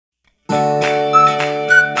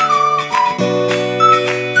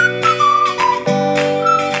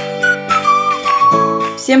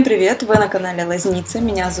Всем привет! Вы на канале Лазница,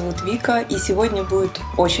 меня зовут Вика, и сегодня будет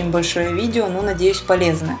очень большое видео, но надеюсь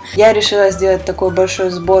полезное. Я решила сделать такой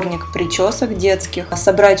большой сборник причесок детских,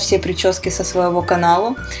 собрать все прически со своего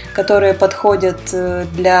канала, которые подходят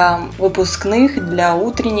для выпускных, для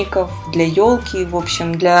утренников, для елки, в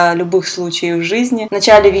общем, для любых случаев в жизни. В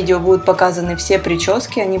начале видео будут показаны все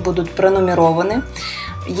прически, они будут пронумерованы.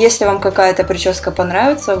 Если вам какая-то прическа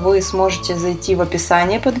понравится, вы сможете зайти в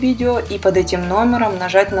описание под видео и под этим номером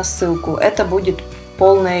нажать на ссылку. Это будет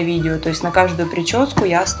полное видео, то есть на каждую прическу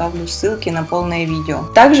я оставлю ссылки на полное видео.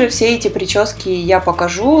 Также все эти прически я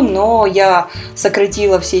покажу, но я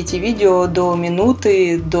сократила все эти видео до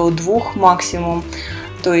минуты, до 2 максимум.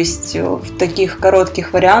 То есть в таких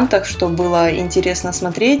коротких вариантах, чтобы было интересно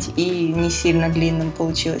смотреть и не сильно длинным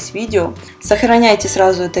получилось видео. Сохраняйте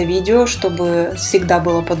сразу это видео, чтобы всегда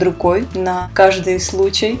было под рукой на каждый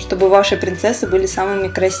случай, чтобы ваши принцессы были самыми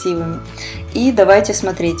красивыми. И давайте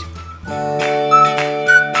смотреть.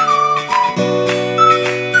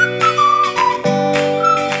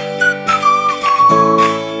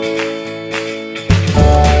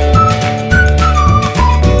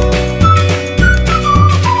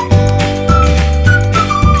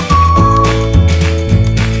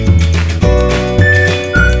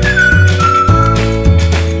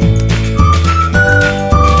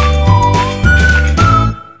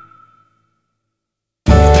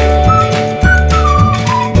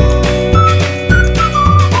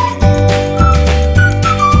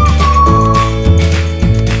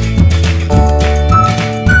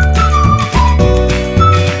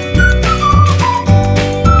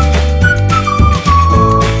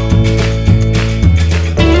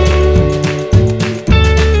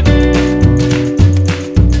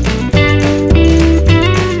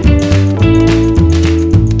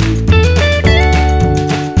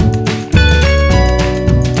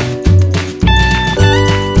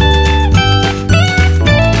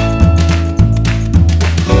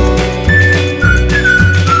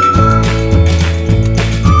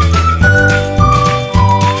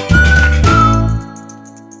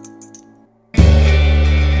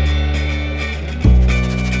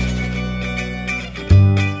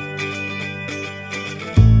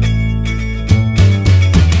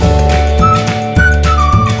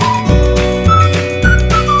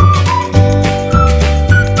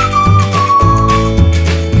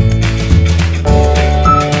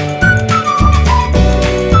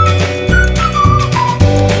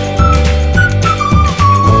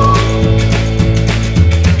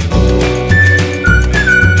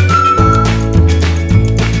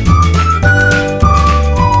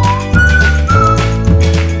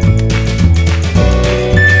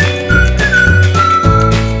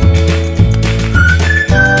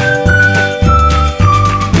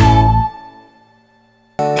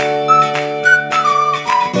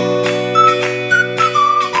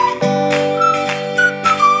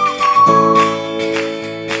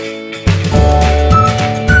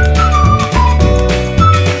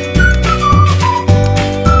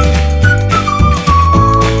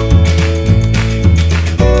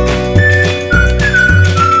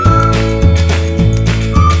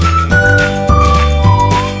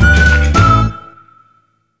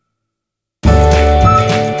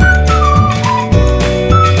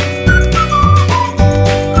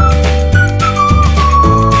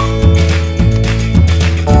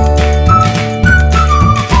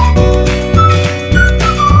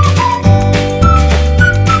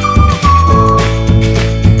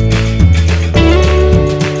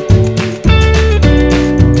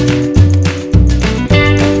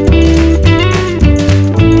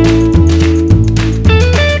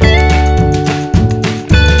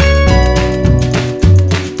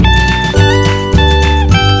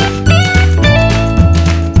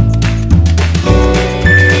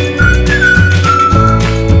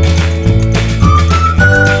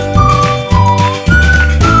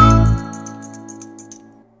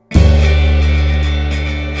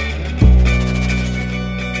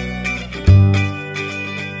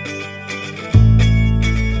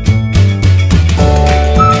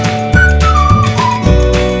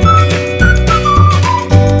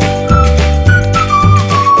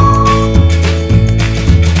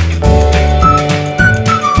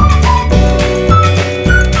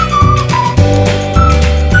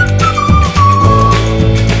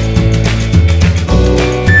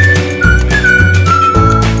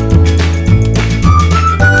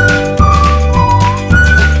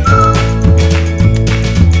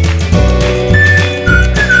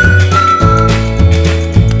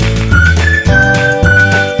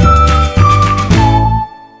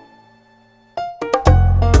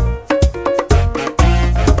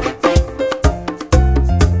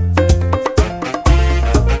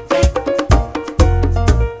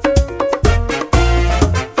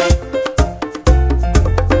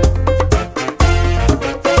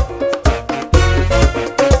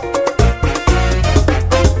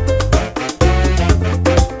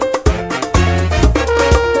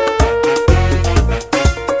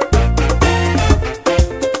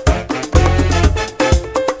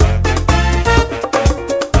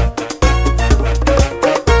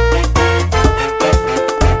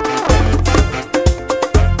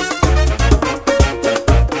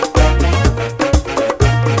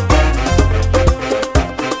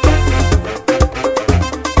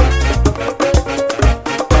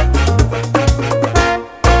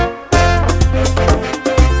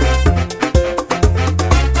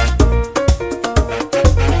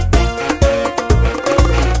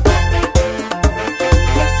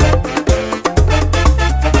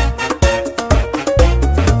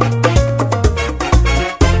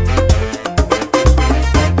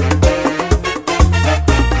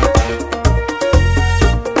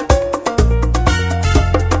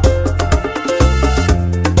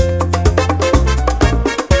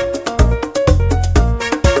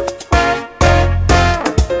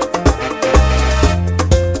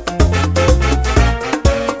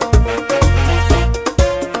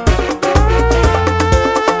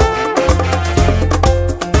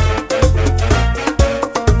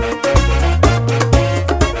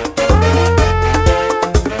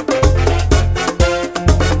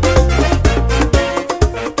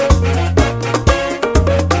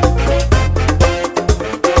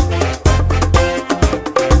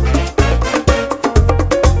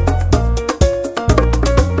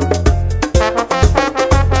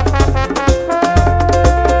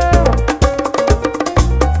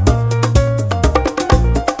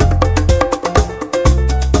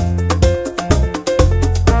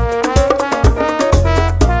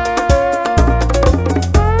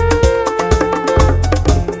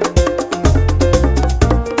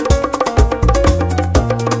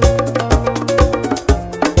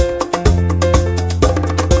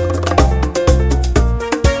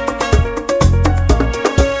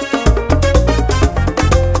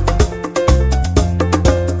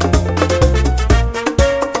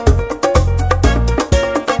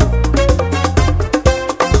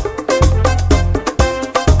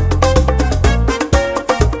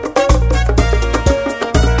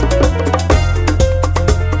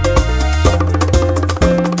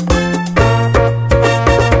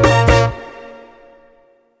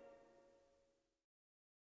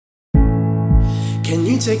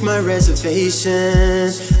 take my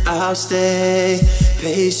reservation, I'll stay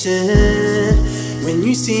patient. When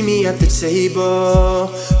you see me at the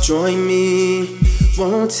table, join me.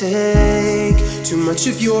 Won't take too much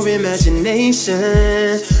of your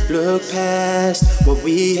imagination. Look past what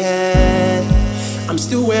we had. I'm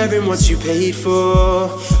still wearing what you paid for.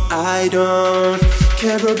 I don't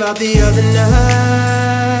care about the other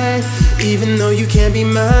night. Even though you can't be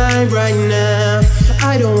mine right now,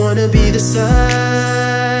 I don't wanna be the side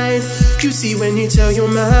you see when you tell your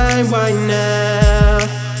mind. Why now?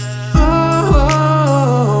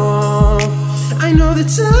 Oh, I know the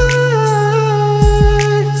time.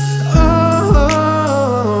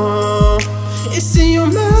 Oh, it's in your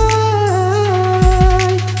mind.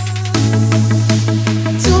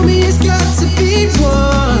 Tell me it's got to be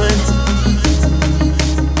one.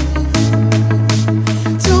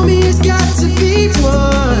 Tell me it's got to be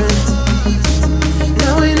one.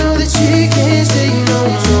 Now I know that you can't say no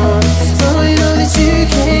more. Now I know that you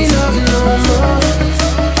can't love no more.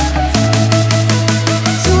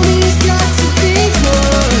 Tell me it's got to be one.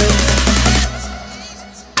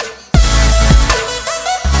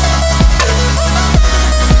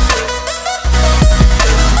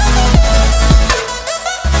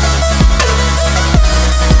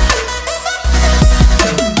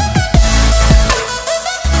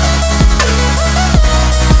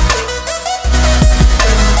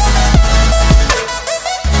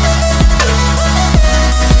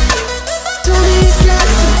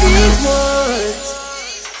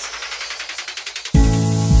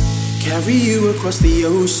 Carry you across the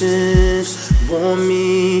ocean, warm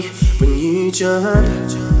me when you jump.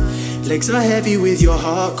 Legs are heavy with your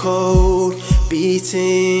heart cold,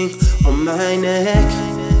 beating on my neck.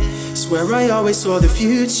 Swear I always saw the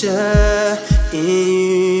future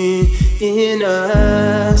in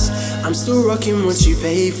us. I'm still rocking what you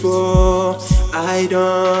paid for. I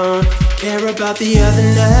don't care about the other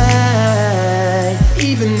night.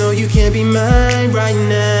 Even though you can't be mine right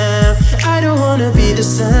now, I don't wanna be the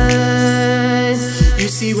sign you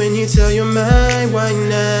see when you tell your mind. Why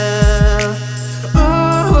now?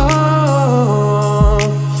 Oh,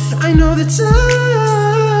 I know the time.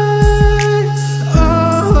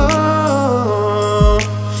 Oh,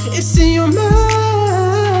 it's in your mind.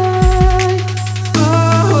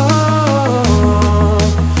 Oh,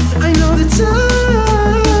 I know the time.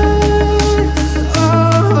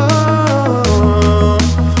 Oh,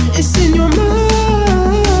 it's in your mind.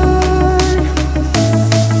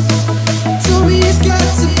 Tell me it's got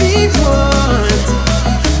to be one.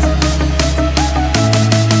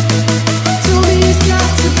 Tell me it's got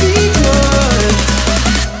to be one.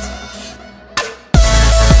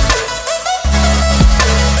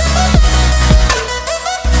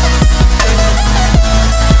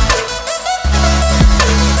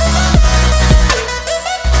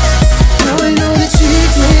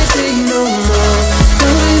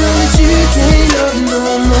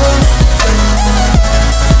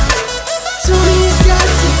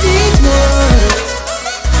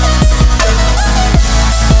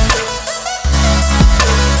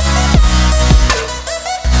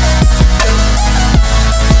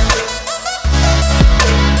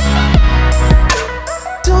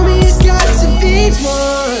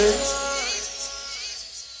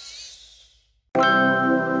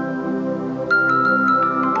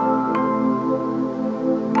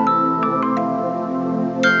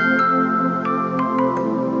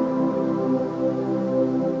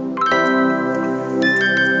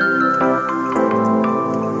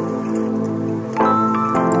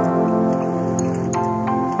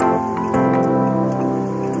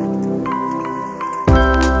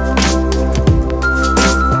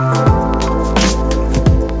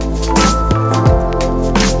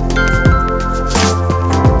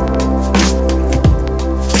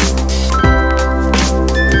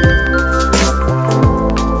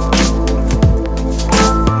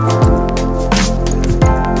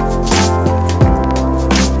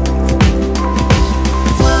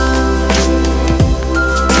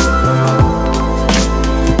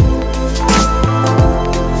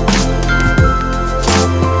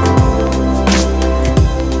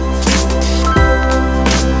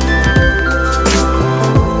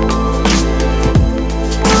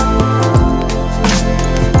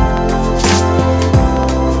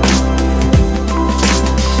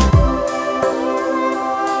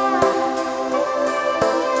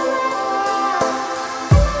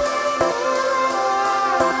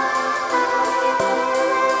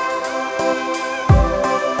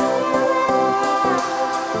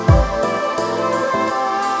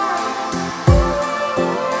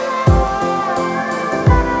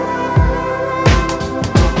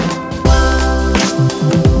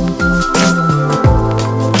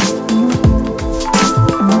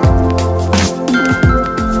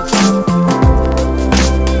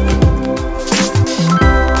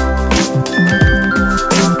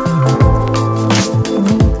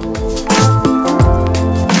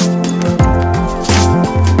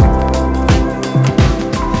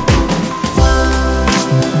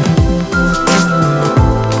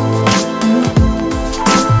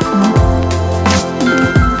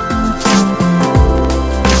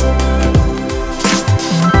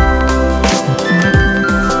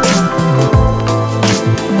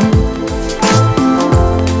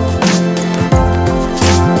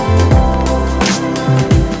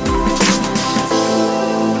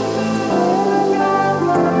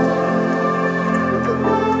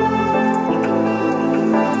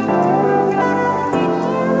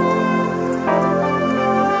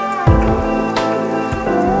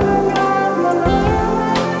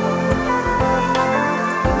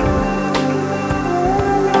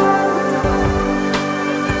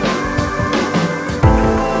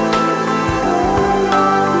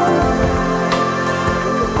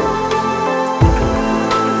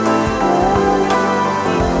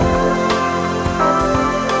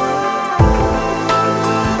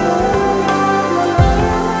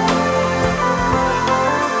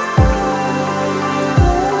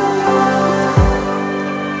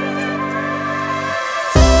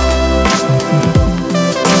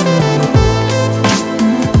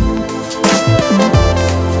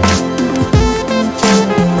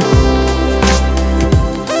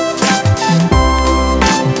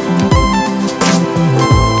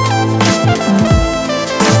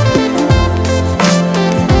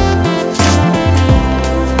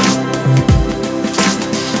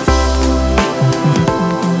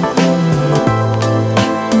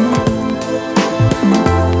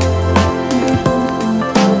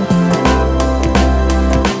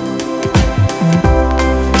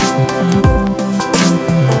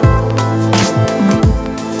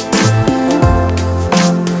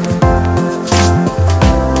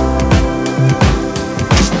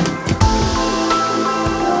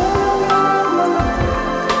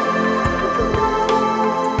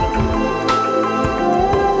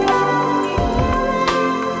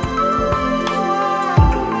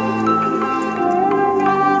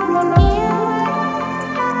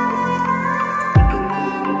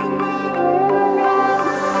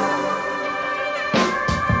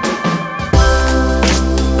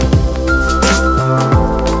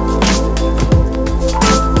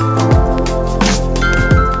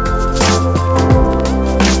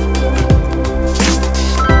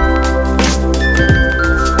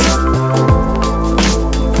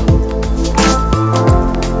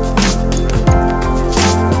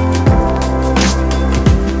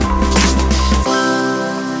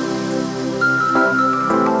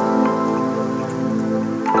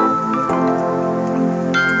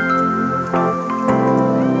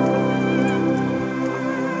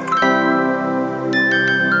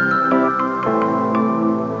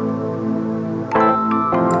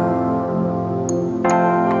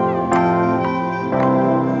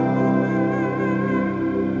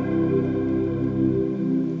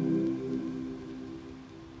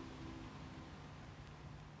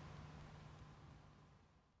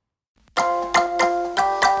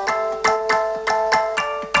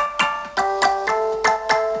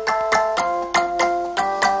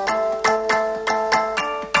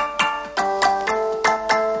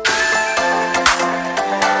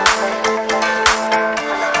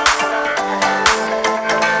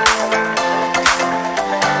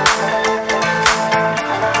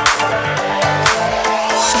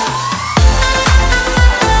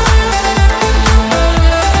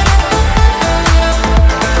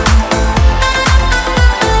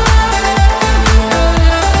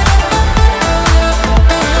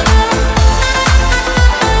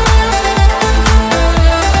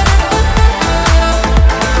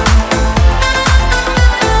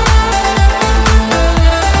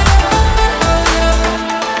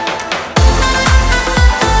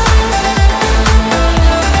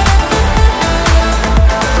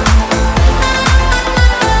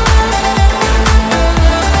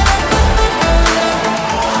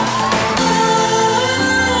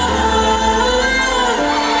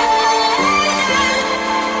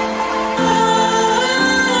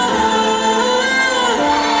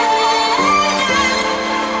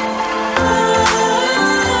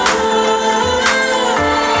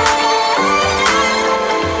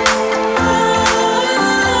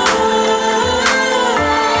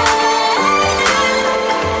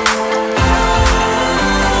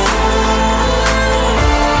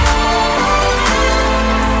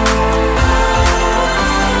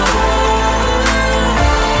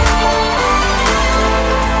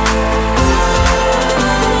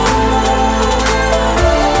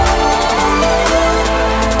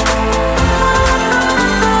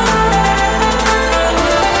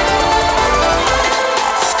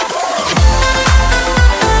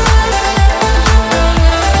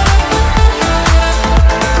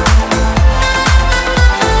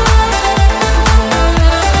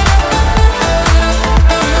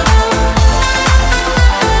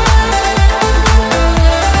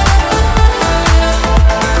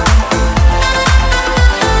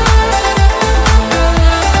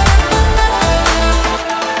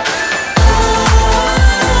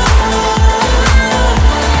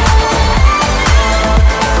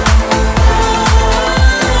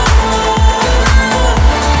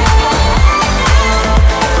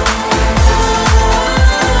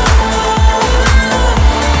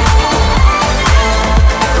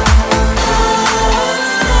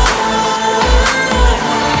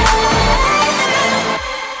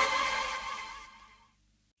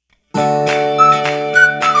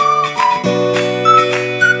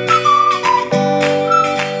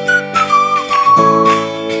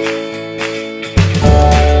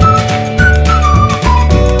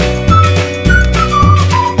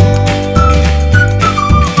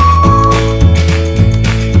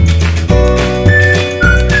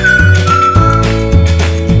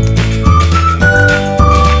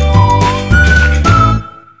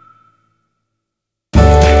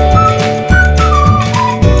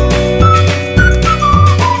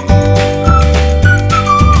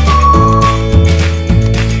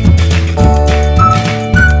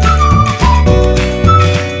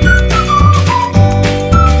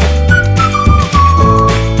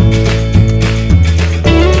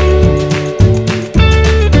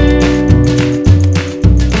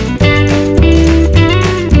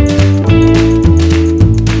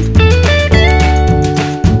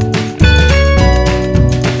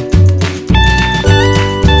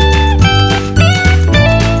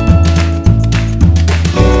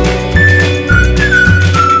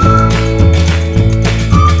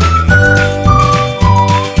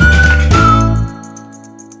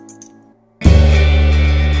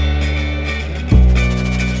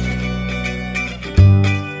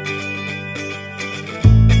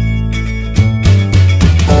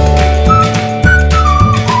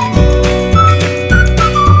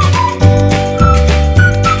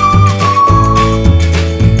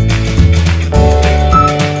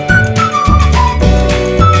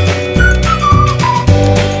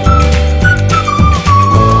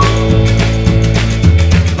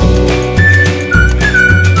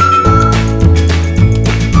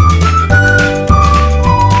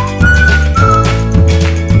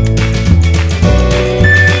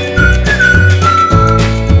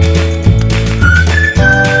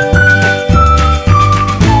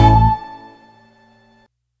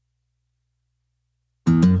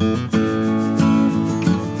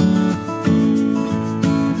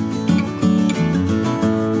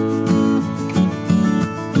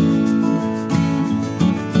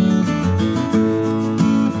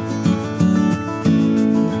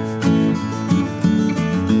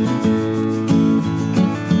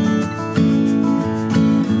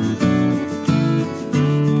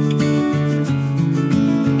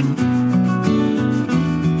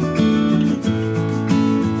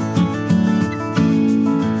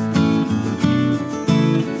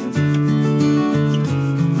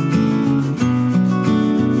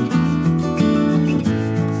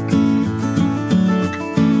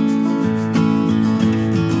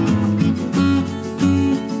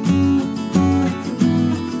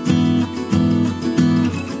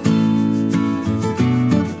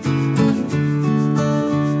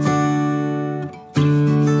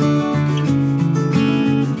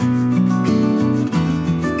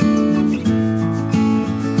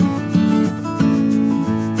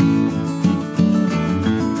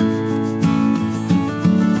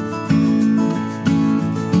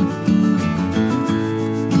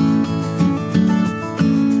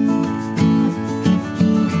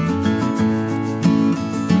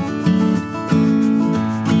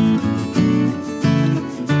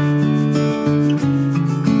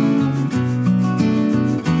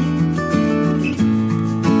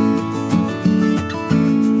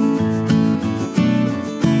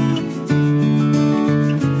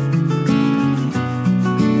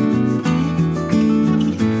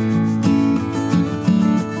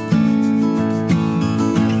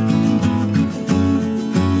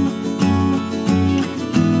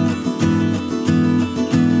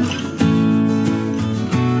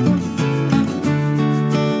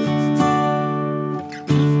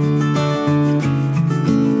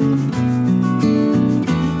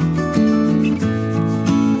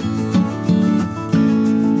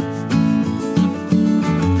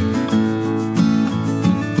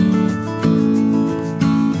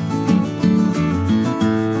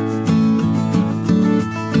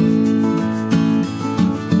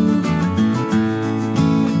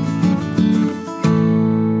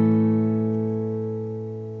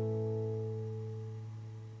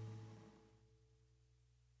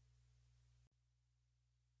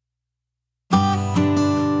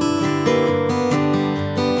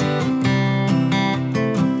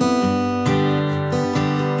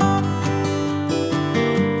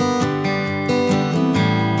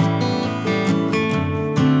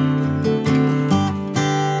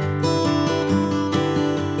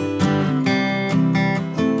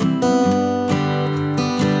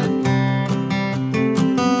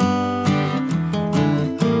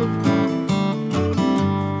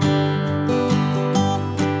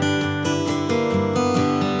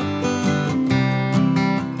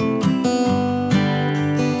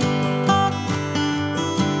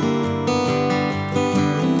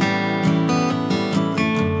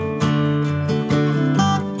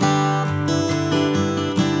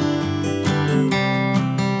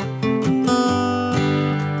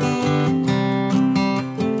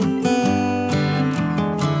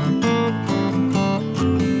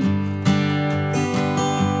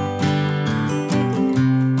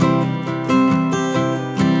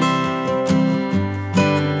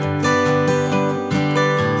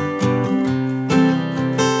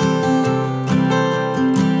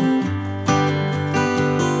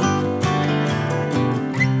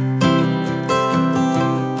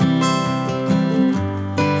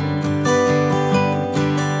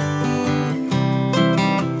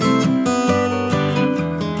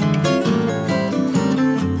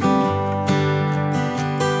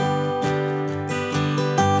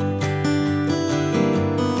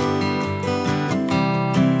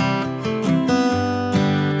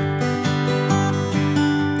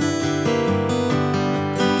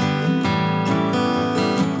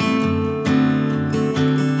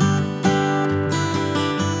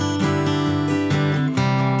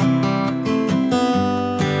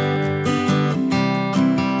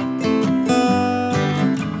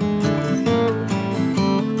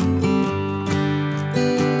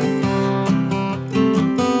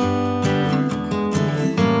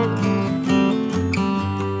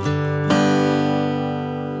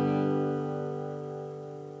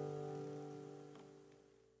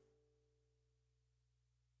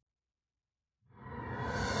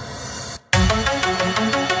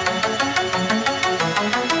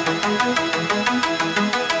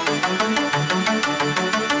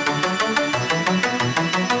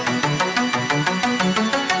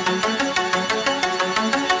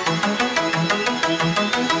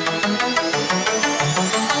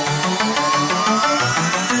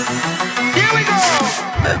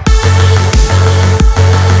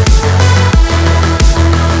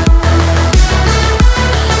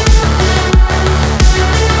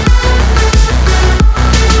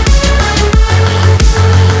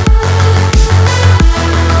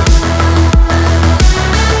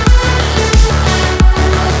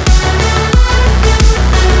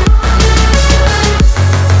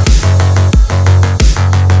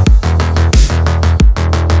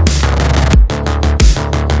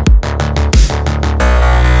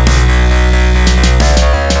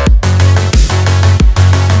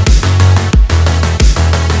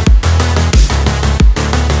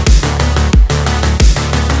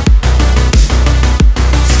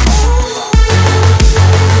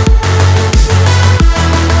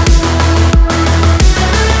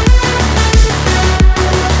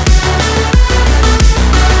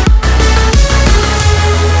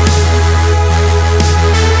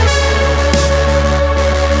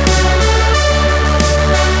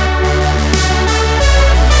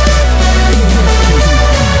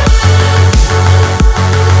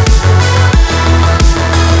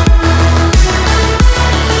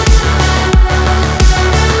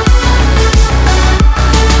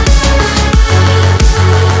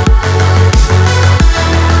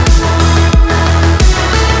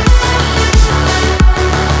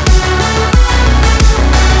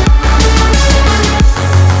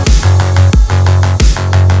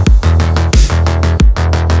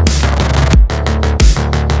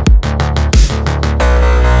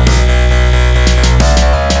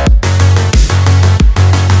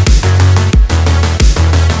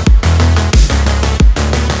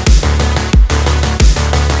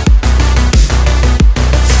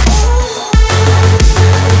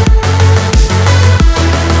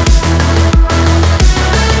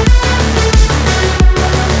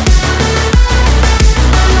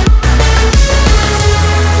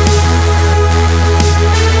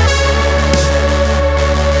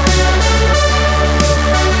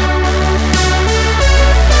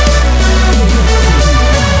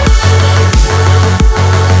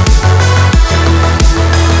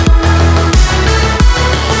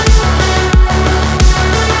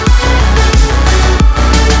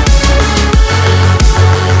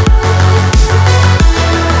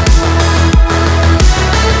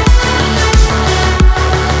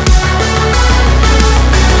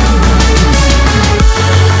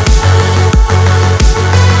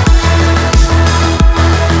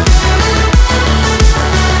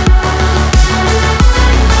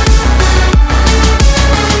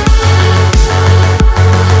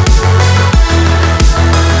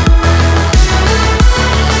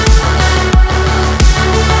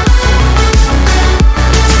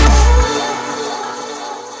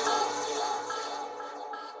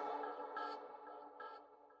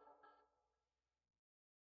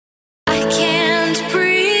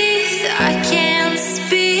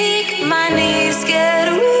 my knees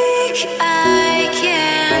get weak. I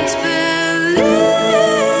can't believe.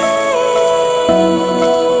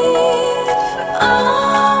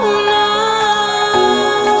 Oh no,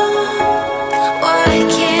 I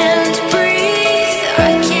can't breathe.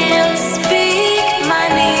 I can't speak. My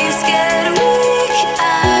knees get weak.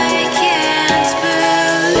 I can't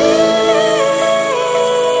believe.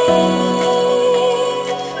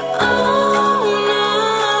 Oh no.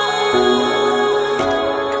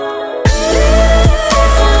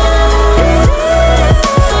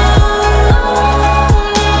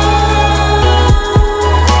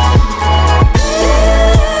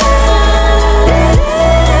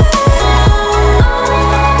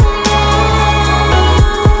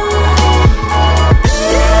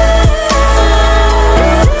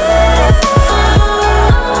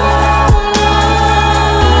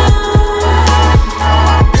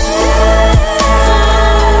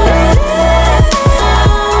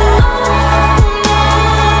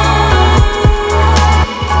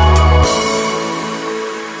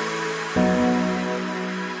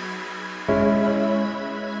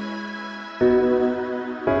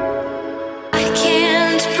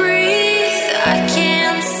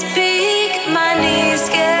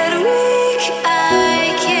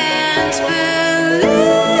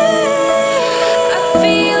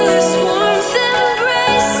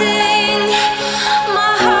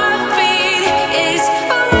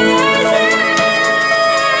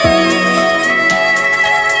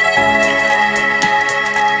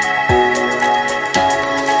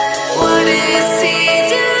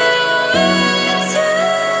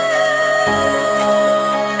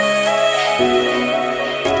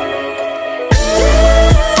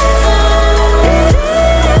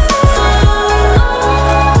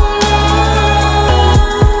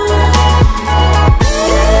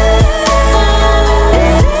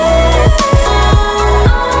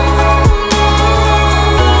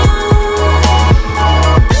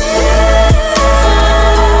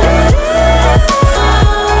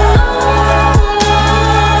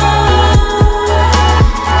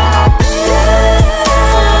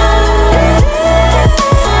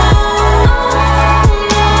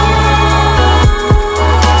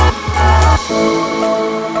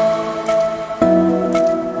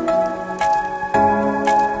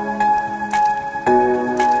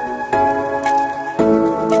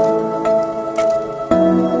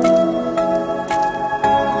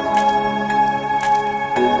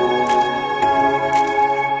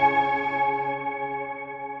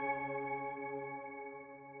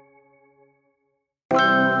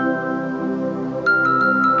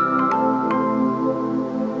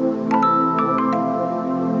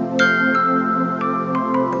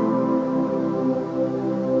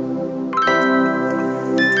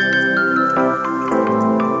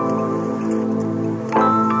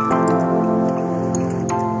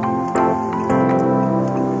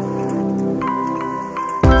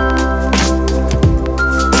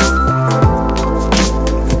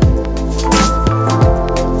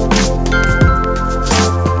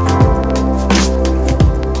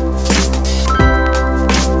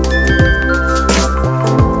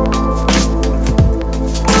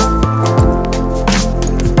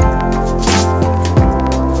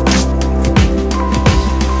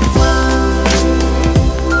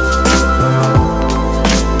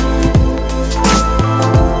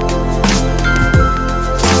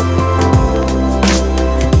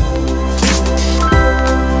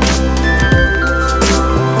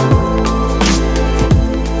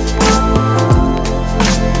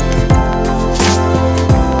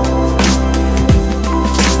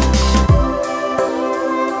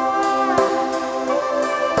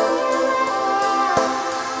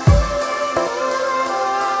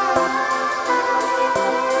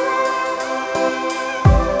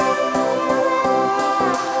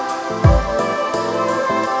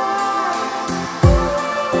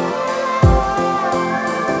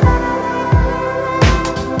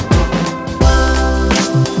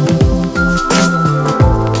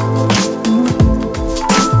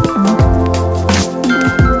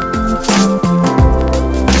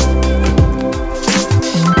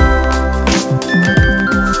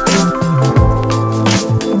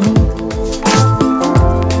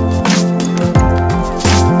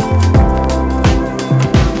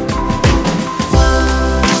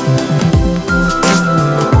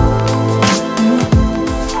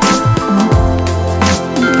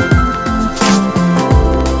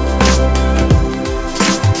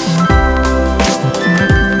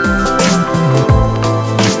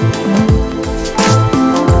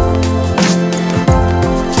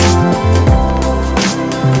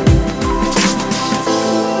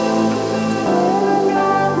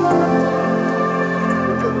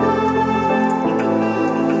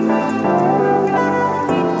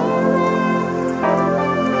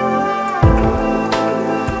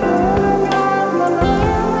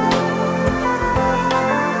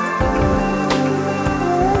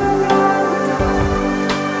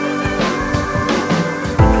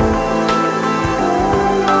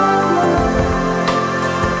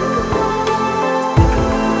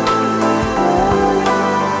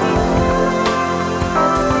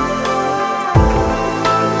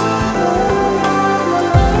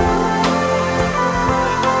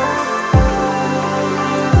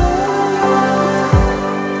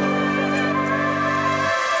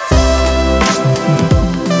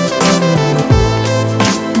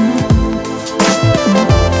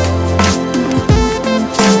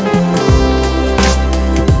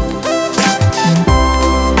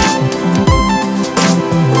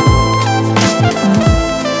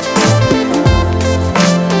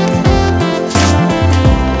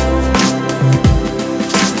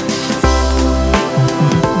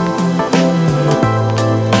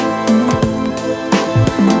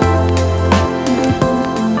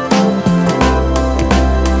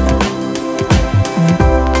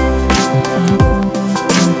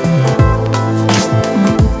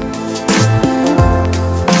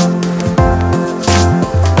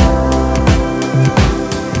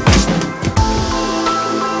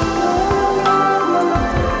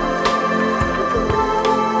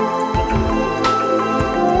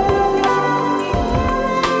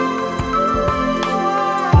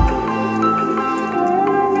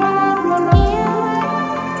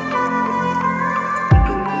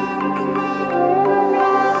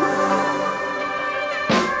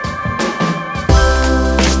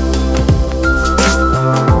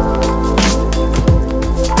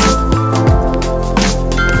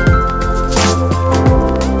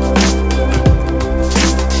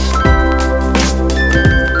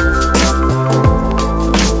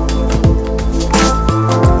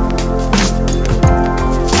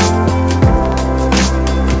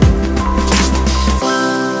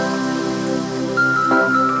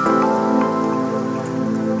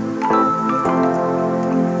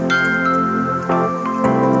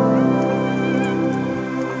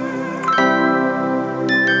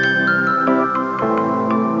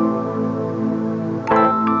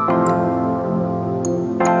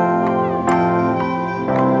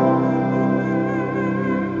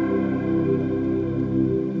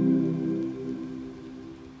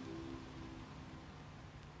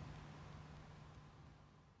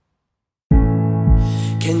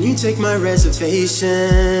 take my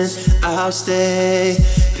reservation, I'll stay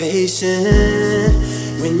patient.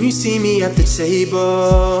 When you see me at the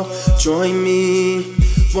table, join me.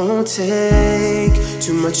 Won't take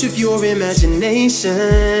too much of your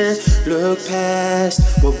imagination. Look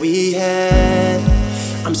past what we had.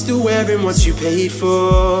 I'm still wearing what you paid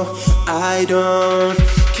for. I don't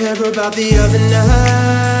care about the other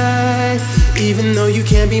night. Even though you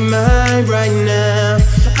can't be mine right now,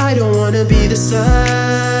 I don't wanna be the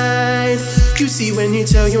side you see when you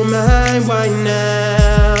tell your mind right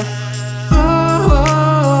now.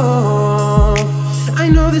 Oh, I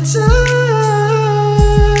know the time.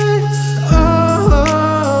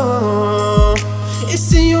 Oh,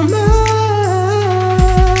 it's in your mind.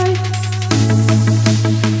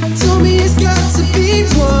 Tell me it's got to be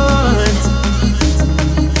one.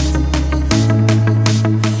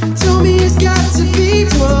 Tell me it's got to be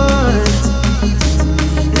one.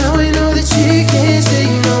 Now I know that you can't say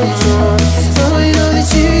no more. Now I know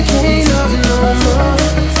that you can't love no more.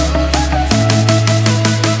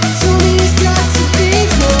 Tell me it's got to be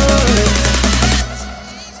one.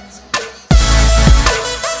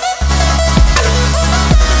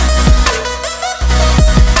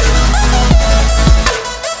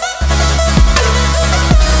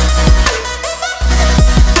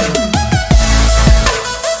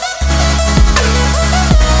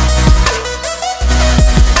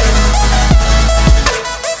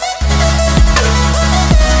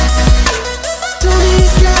 Tell me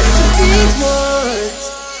it's got to be one.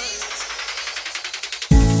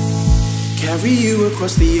 Carry you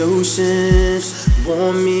across the ocean,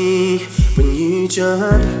 warm me when you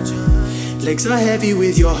jump. Legs are heavy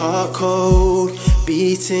with your heart cold,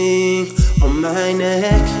 beating on my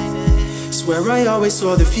neck. Swear I always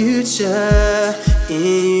saw the future in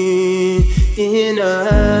you, in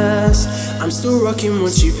us. I'm still rocking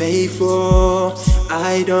what you paid for.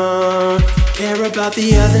 I don't care about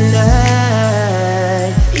the other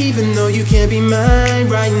night. Even though you can't be mine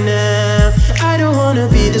right now, I don't wanna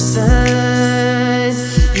be the sign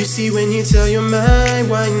you see when you tell your mind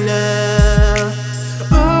right now.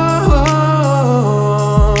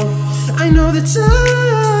 Oh, I know the time.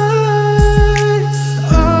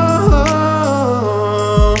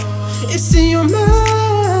 Oh, it's in your mind.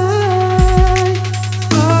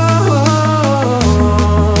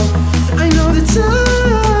 Oh, I know the time.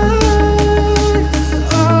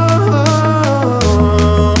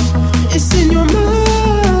 Oh, it's in your mind.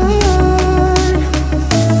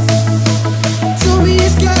 Tell me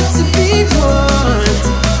it's got to be one.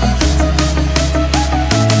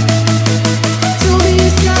 Tell me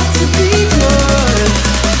it's got to be one.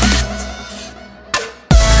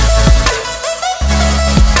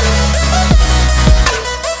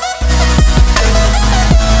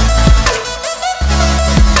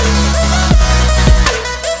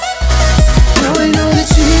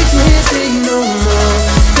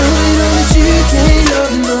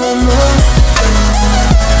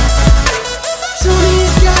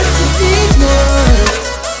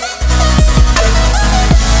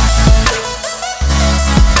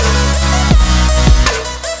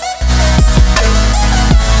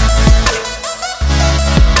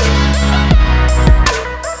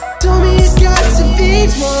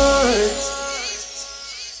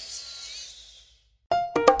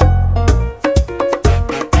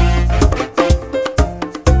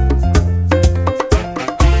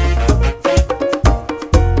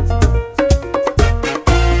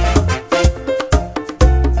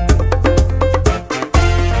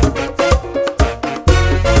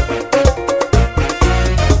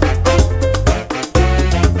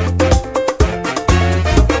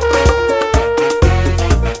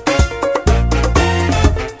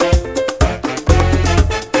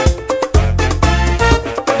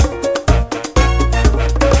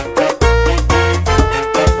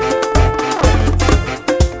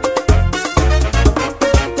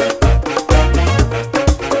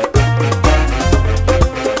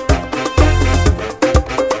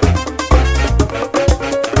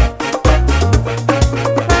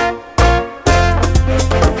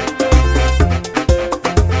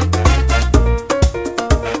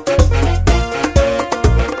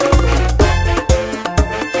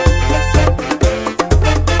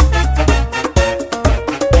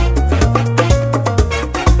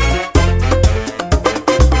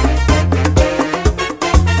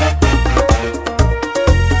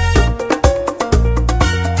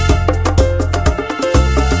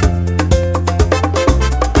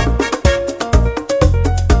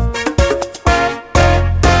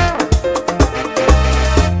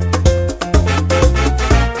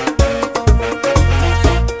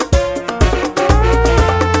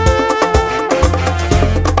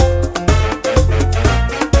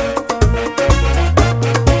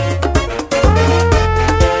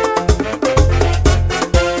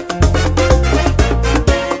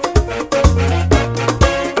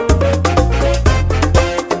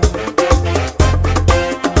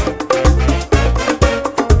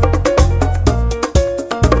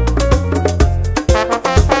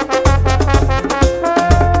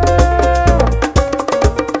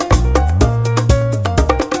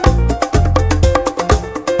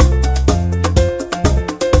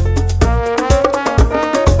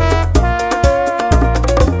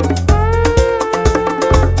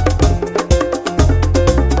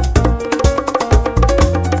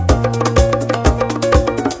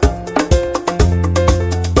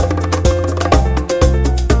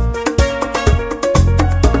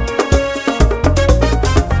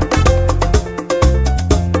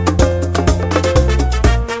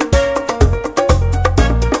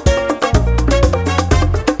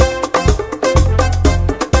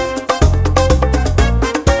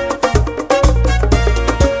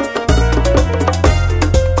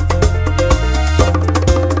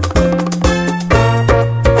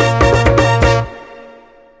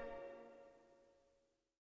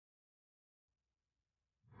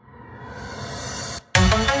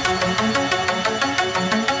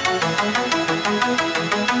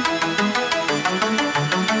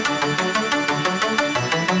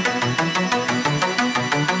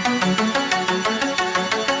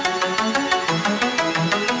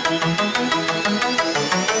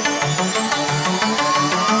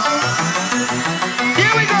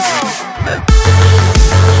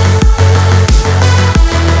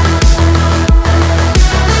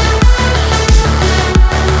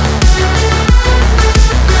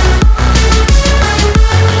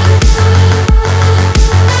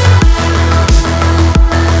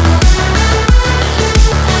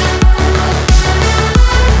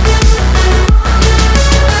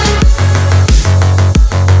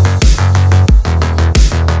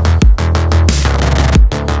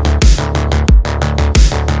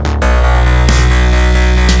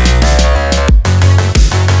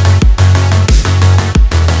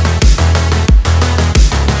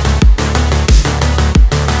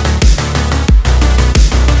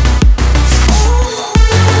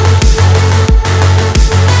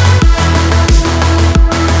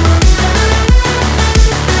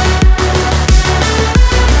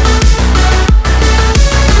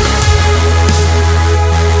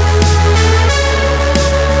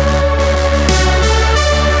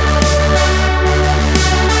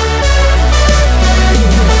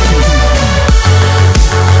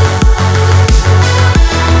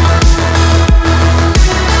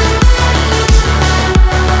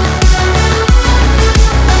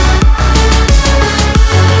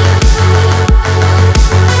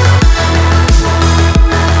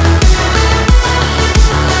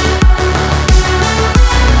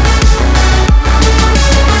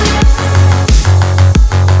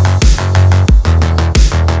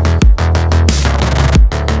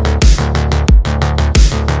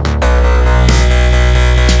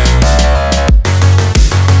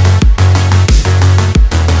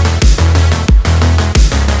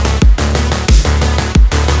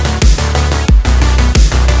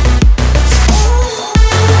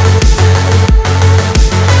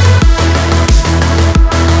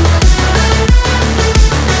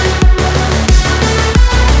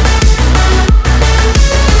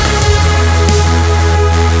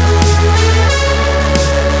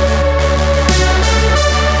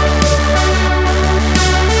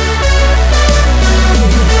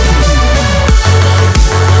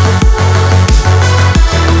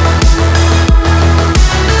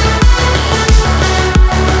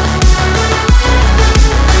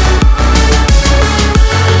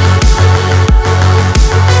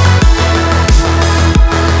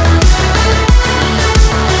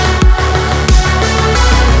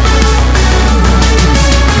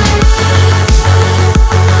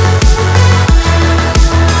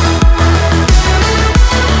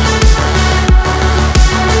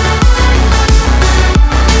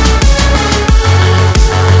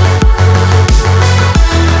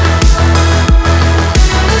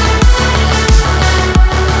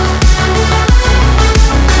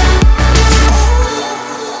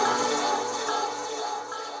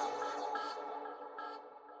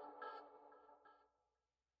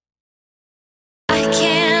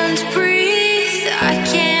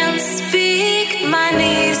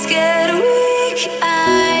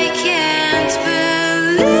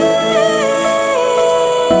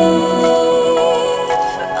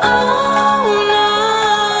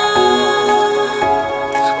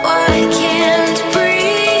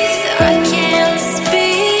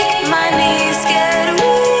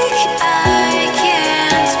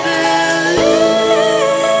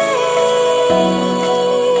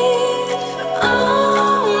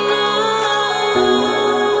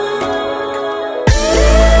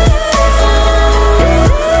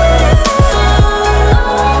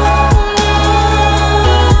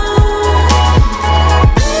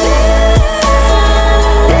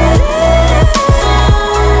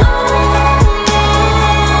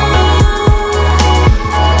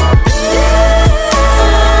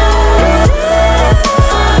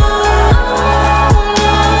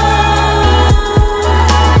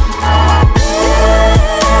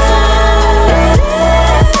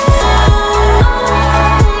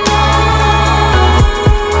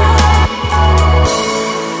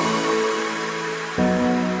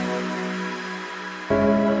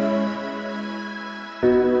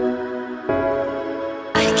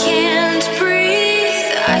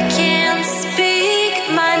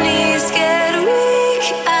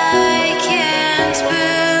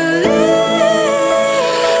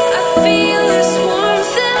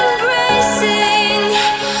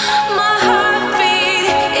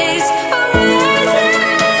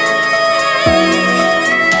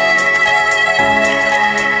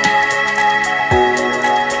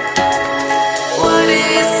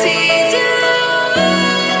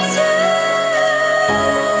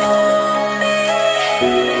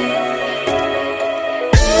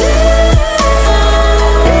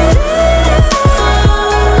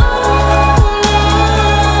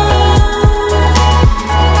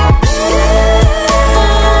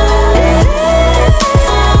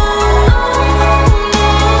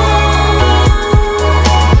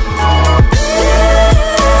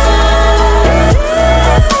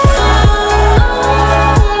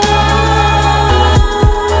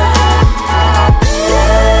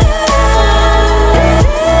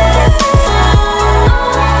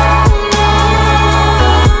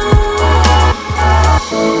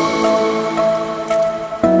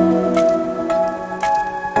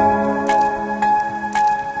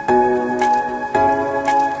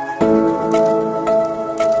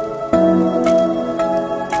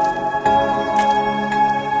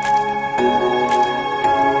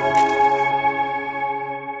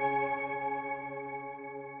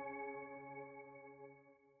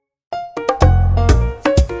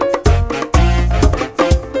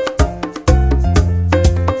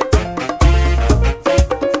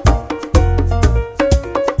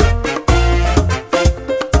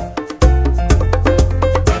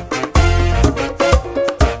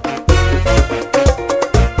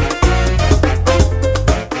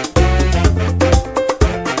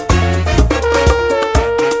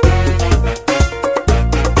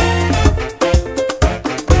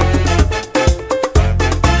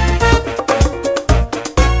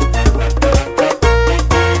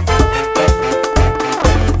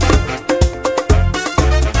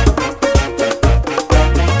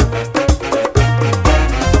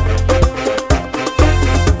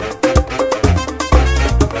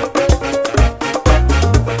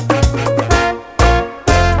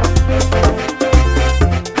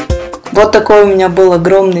 Вот такой у меня был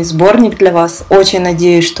огромный сборник для вас. Очень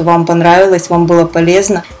надеюсь, что вам понравилось, вам было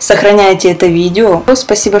полезно. Сохраняйте это видео.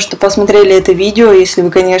 Спасибо, что посмотрели это видео, если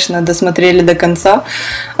вы, конечно, досмотрели до конца.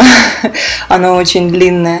 Оно очень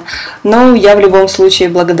длинное. Но я в любом случае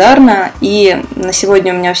благодарна. И на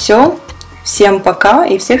сегодня у меня все. Всем пока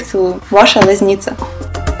и всех целую. Ваша Лазница.